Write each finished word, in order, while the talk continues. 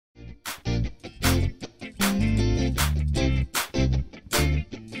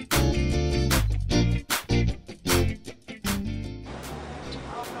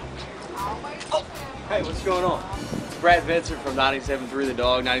What's going on? It's Brad Vincent from 97.3 The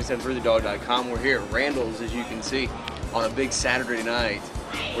Dog, 97.3thedog.com. We're here at Randol's, as you can see, on a big Saturday night.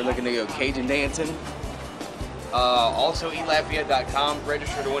 We're looking to go Cajun dancing. Also, EatLafayette.com.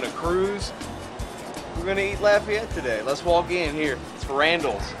 Register to win a cruise. We're going to eat Lafayette today. Let's walk in here. It's for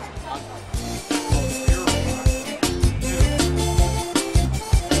Randol's.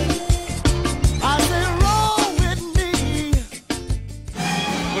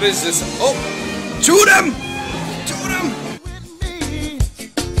 What is this? Oh! Shoot him! Shoot him!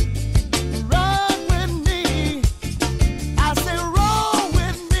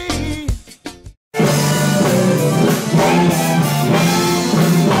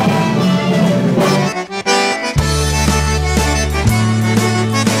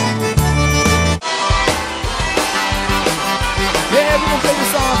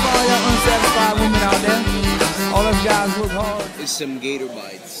 Guys work hard. It's some gator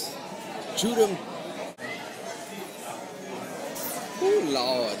bites. Shoot them. Oh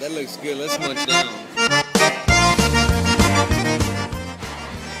Lord, that looks good. Let's munch down.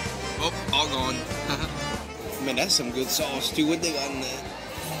 Oh, all gone. Man, that's some good sauce too. What they got in that?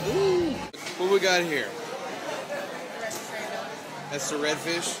 Ooh. What we got here? That's the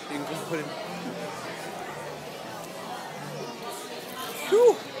redfish. You can put it.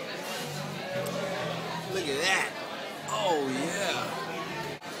 Whew. Look at that. Oh, yeah.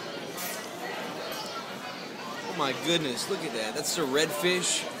 Oh, my goodness. Look at that. That's the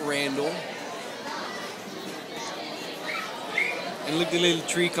redfish, Randol. And look at the little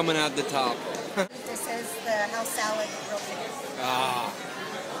tree coming out the top. This is the house salad grilled chicken. Ah.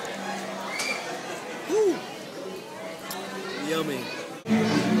 Woo. Yummy.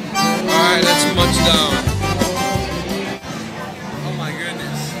 All right, let's munch down. Oh, my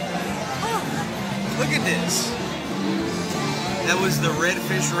goodness. Look at this. That was the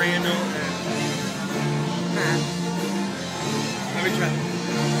redfish Rando. Let me try.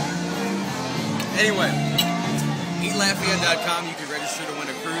 Anyway, EatLafayette.com. You can register to win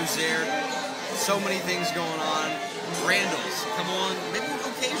a cruise there. So many things going on. Randol's, come on. Maybe we'll go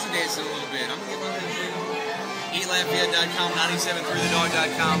Cajun dancing a little bit. I'm gonna get my head. EatLafayette.com,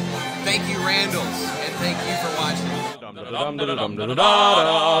 97.3thedog.com. Thank you, Randol's, and thank you for watching.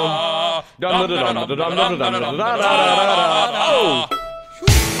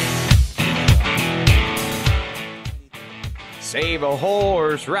 Save a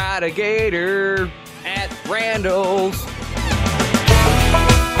horse, ride a gator at Randol's.